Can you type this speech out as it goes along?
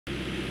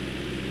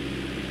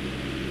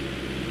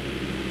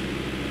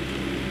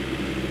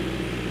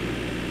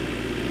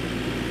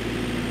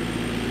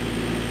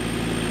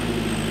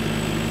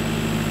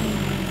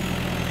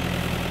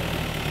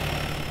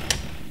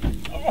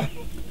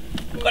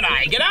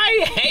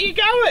G'day, how you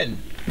going?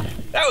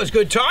 That was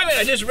good timing.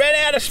 I just ran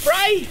out of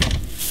spray.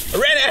 I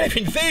ran out of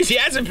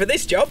enthusiasm for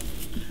this job.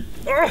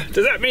 Oh,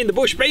 does that mean the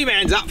bush bee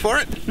man's up for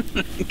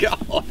it?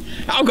 God,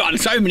 I've got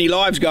so many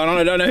lives going on,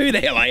 I don't know who the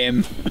hell I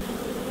am.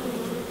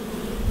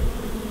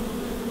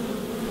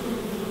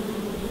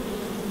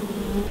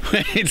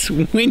 It's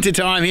winter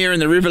time here in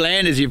the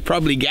Riverland, as you've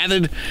probably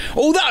gathered.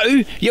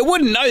 Although, you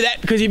wouldn't know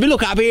that, because if you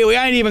look up here, we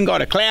ain't even got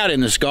a cloud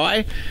in the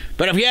sky.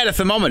 But if you had a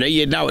thermometer,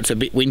 you'd know it's a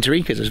bit wintry,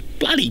 because it's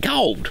bloody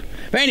cold.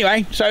 But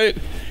anyway, so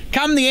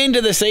come the end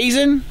of the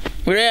season,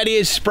 we're out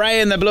here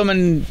spraying the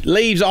blooming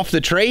leaves off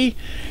the tree.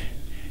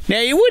 Now,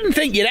 you wouldn't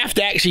think you'd have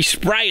to actually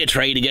spray a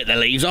tree to get the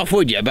leaves off,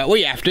 would you? But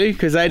we have to,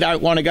 because they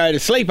don't want to go to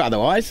sleep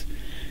otherwise.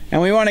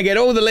 And we want to get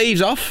all the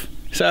leaves off,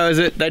 so as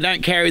that they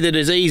don't carry the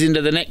disease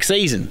into the next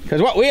season.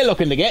 Because what we're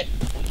looking to get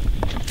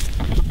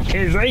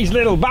is these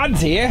little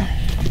buds here.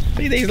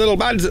 See these little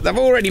buds that they've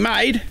already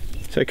made?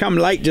 So come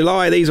late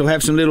July, these will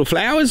have some little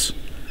flowers.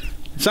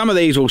 Some of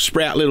these will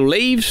sprout little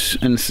leaves,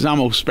 and some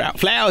will sprout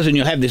flowers, and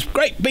you'll have this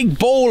great big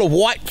ball of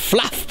white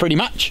fluff, pretty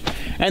much.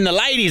 And the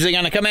ladies are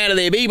going to come out of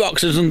their bee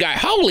boxes and go,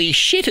 holy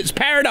shit, it's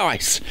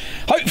paradise.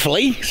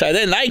 Hopefully, so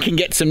then they can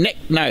get some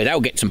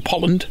they'll get some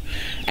pollen,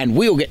 and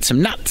we'll get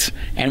some nuts,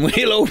 and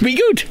we'll all be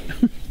good.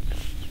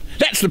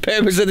 That's the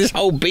purpose of this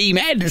whole bee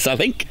madness, I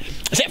think.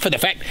 Except for the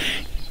fact,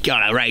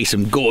 gotta raise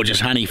some gorgeous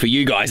honey for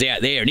you guys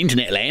out there in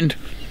internet land.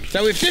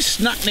 So we've just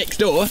snuck next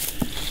door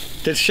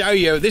to show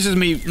you. This is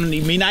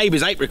me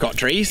neighbour's apricot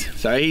trees.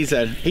 So he's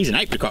an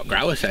apricot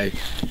grower, so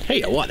hey,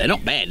 you know what, they're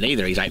not bad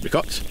neither, these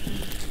apricots.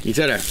 He's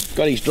sort of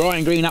got his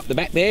drying green up the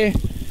back there,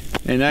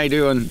 and they're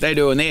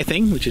doing their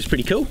thing, which is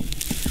pretty cool.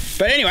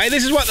 But anyway,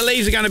 this is what the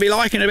leaves are going to be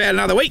like in about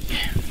another week.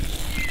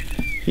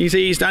 You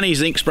see, he's done his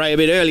zinc spray a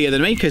bit earlier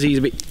than me, because he's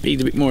a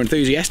bit more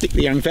enthusiastic,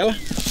 the young fella.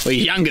 Well,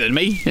 he's younger than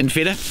me and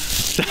fitter.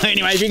 So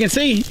anyway, if you can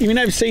see, if you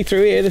can see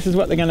through here, this is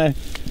what they're going to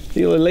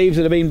see, all the leaves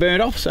that have been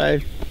burnt off. So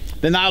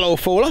then they'll all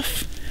fall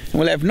off, and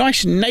we'll have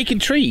nice naked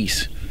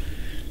trees.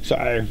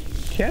 So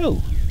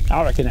cool.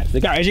 I reckon that's the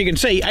go. As you can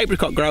see,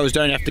 apricot growers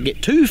don't have to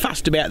get too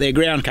fussed about their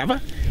ground cover.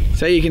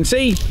 So you can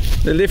see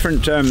the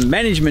different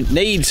management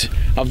needs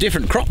of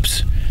different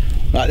crops.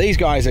 Like these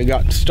guys have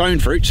got stone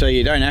fruit, so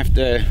you don't have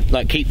to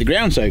like keep the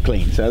ground so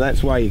clean. So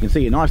that's why you can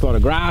see a nice lot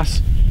of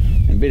grass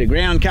and a bit of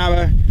ground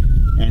cover.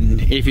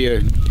 And if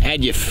you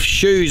had your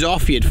shoes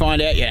off, you'd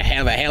find out you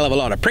have a hell of a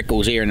lot of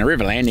prickles here in the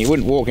Riverland. You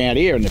wouldn't walk out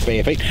here in the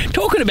bare feet.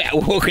 Talking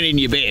about walking in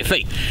your bare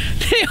feet,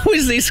 there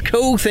was this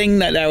cool thing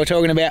that they were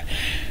talking about,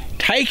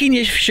 taking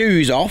your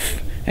shoes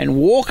off and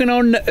walking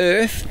on the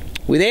earth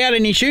without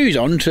any shoes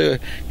on to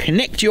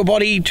connect your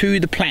body to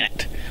the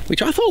planet,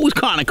 which I thought was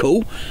kind of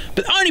cool.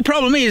 But the only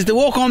problem is, to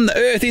walk on the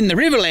earth in the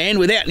Riverland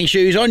without any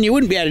shoes on, you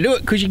wouldn't be able to do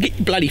it, because you get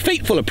your bloody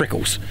feet full of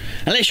prickles.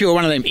 Unless you're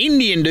one of them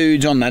Indian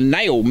dudes on the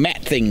nail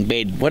mat thing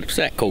bed. What's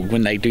that called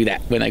when they do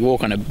that, when they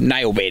walk on a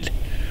nail bed?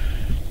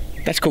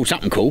 That's called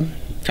something cool.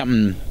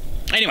 Something.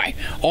 Anyway,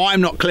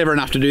 I'm not clever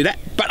enough to do that,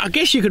 but I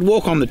guess you could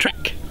walk on the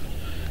track.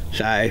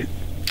 So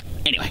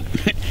anyway,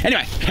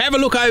 have a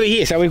look over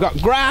here. So we've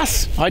got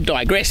grass. I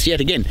digress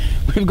yet again.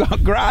 We've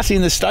got grass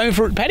in the stone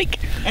fruit paddock,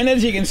 and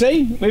as you can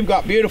see, we've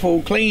got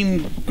beautiful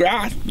clean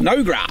grass,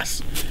 no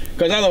grass,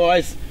 because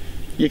otherwise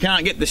you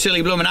can't get the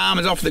silly blooming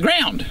almonds off the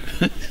ground.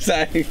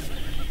 So,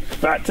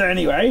 but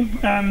anyway,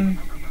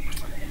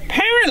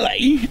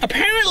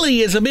 apparently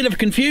there's a bit of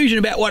confusion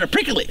about what a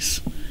prickle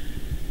is.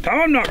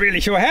 I'm not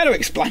really sure how to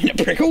explain a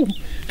prickle,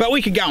 but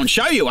we could go and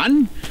show you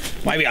one.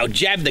 Maybe I'll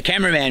jab the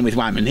cameraman with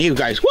one and he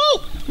goes,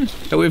 whoa!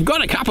 So we've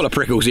got a couple of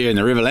prickles here in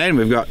the Riverland.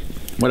 We've got,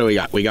 what do we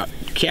got? We got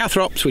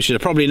cowthrops, which are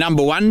probably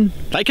 #1.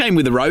 They came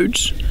with the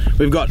roads.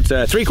 We've got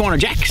three-corner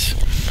jacks,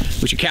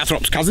 which are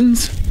cowthrops'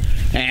 cousins.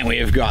 And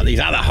we've got these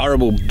other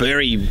horrible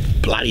berry,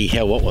 bloody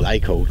hell, what were they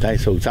called? They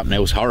called something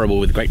else horrible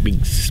with great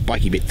big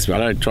spiky bits,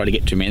 but I don't try to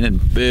get too many, and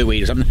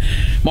burweed or something.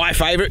 My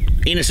favourite,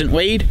 innocent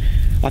weed.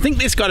 I think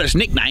this got its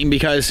nickname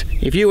because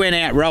if you went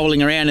out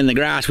rolling around in the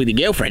grass with your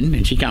girlfriend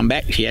and she come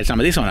back, she had some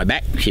of this on her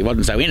back, she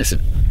wasn't so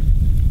innocent.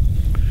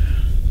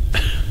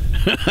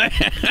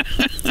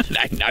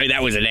 No, that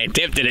was an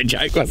attempt at a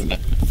joke, wasn't it?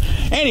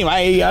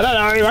 Anyway, I don't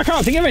know, I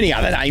can't think of any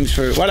other names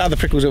for what other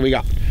prickles have we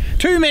got.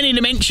 Too many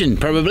to mention,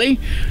 probably.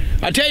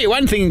 I'll tell you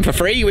one thing for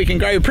free, we can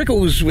grow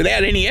prickles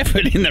without any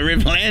effort in the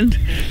Riverland.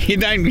 You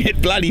don't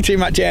get bloody too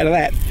much out of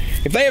that.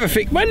 If they ever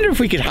wonder if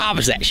we could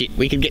harvest that shit,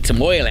 we could get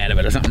some oil out of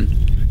it or something.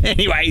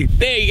 Anyway,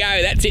 there you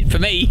go, that's it for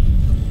me.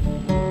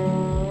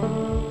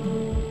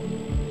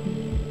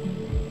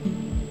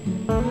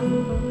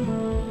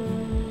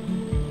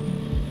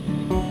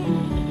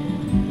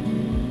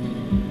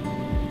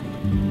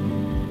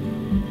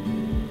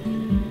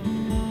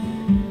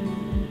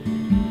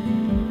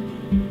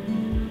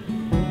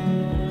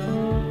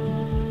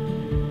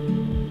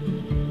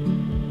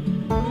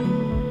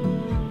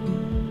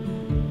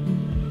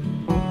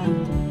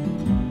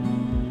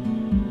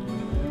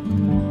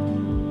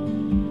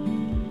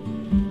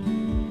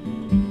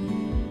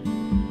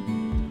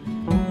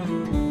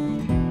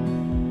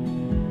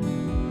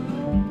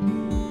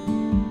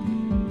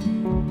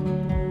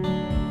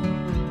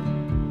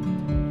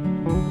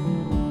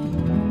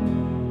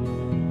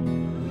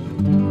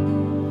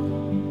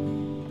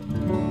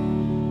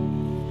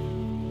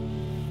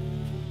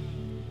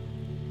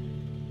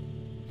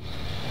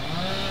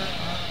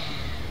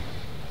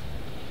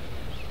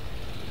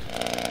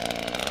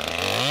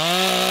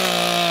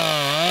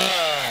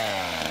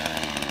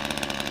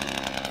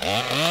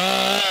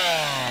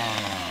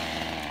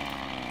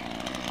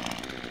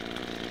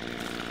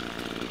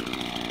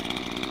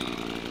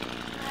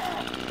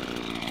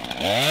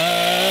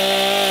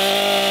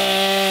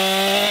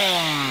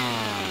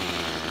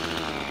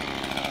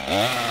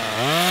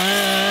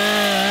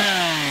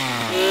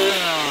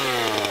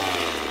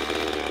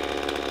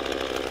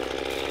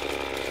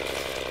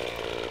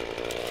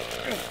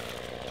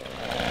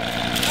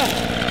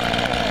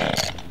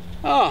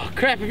 Oh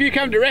crap, have you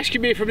come to rescue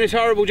me from this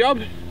horrible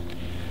job?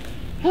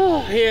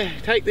 Oh, here,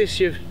 take this,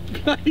 you've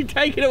bloody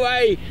taken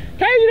away.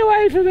 Take it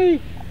away from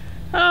me.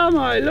 Oh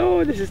my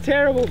lord, this is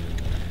terrible.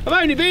 I've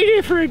only been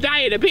here for a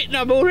day and a bit and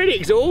I'm already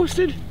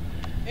exhausted.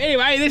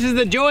 Anyway, this is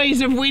the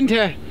joys of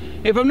winter.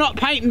 If I'm not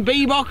painting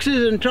bee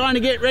boxes and trying to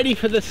get ready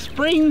for the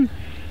spring,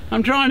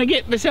 I'm trying to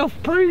get myself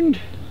pruned.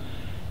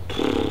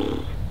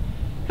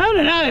 I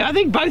don't know, I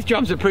think both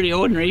jobs are pretty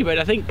ordinary, but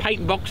I think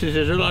painting boxes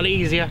is a lot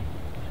easier.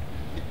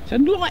 It's a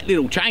light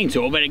little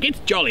chainsaw, but it gets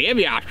jolly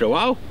heavy after a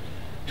while.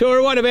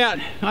 So what about,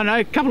 I don't know,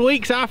 a couple of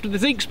weeks after the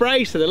zinc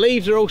spray, so the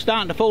leaves are all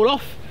starting to fall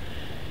off.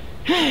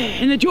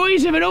 And the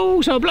joys of it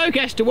all, so a bloke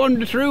has to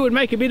wander through and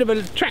make a bit of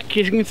a track.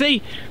 As you can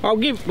see, well,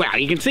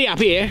 you can see up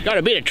here, got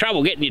a bit of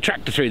trouble getting your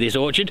tractor through this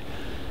orchard.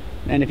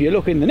 And if you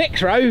look in the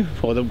next row,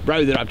 or the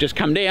row that I've just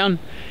come down,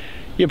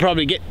 you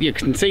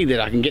can see that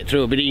I can get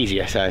through a bit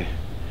easier, so.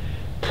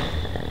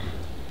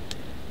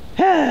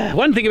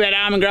 One thing about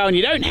almond growing,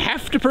 you don't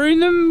have to prune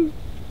them,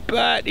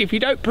 but if you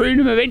don't prune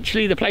them,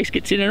 eventually the place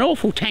gets in an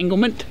awful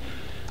tanglement.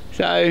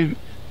 So,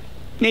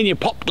 then you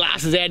pop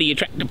glasses out of your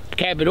tractor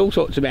cab and all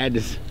sorts of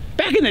madness.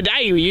 Back in the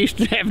day, we used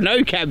to have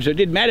no cabs, so it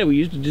didn't matter. We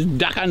used to just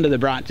duck under the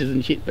branches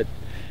and shit, but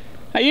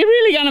are you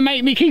really going to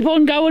make me keep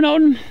on going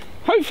on?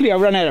 Hopefully I'll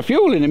run out of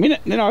fuel in a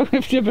minute, and then I'll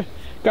have to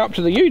go up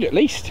to the ute at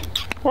least.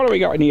 What have we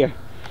got in here?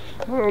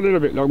 Oh, a little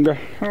bit longer.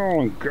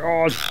 Oh,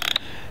 God.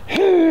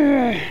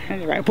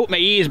 Anyway, I'll put my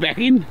ears back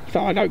in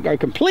so I don't go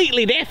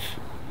completely deaf.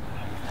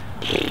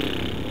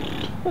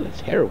 Well,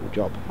 it's a terrible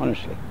job,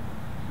 honestly.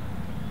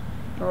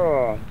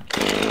 Oh.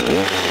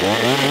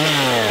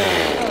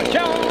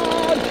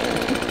 Charge!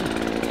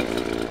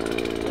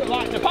 You're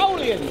like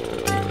Napoleon.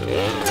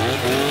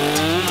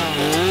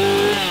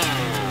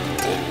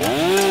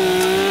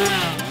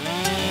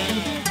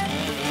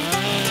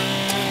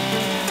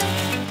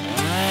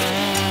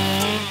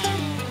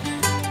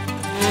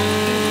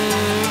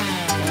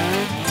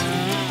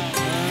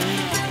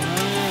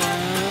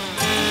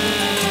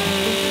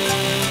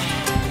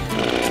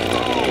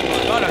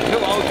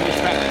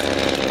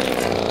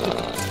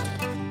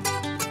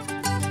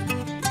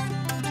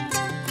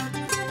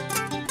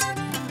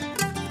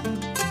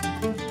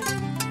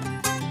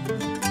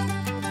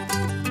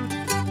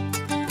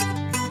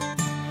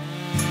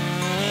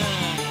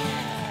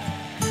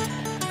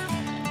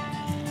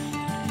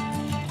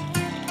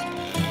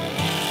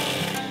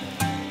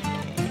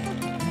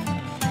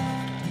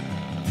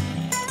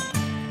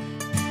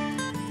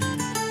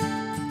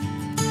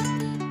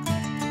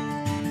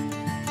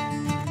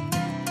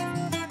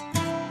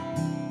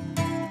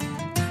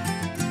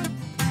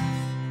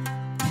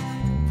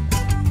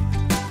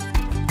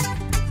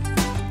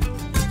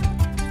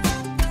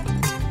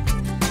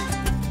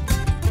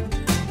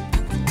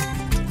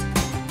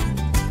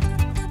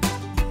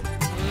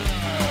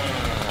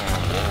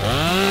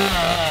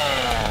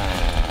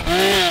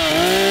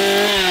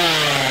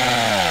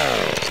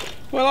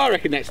 I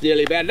reckon that's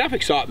nearly about enough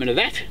excitement of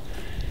that.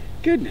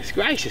 Goodness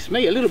gracious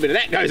me, a little bit of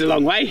that goes a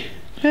long way.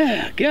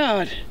 Oh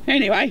God.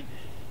 Anyway,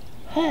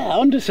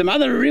 on to some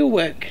other real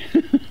work.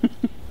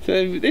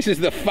 So this is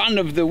the fun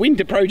of the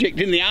winter project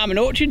in the almond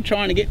orchard,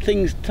 trying to get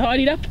things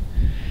tidied up.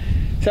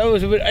 So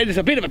it's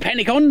a bit of a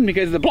panic on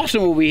because the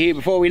blossom will be here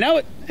before we know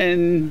it,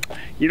 and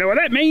you know what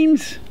that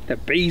means? The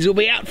bees will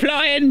be out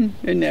flying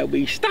and there'll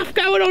be stuff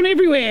going on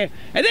everywhere,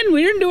 and then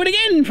we're into it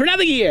again for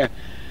another year.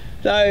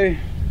 So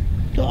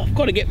I've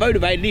got to get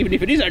motivated even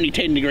if it is only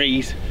 10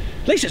 degrees.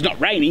 At least it's not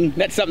raining.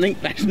 That's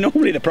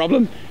normally the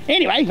problem.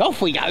 Anyway,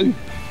 off we go.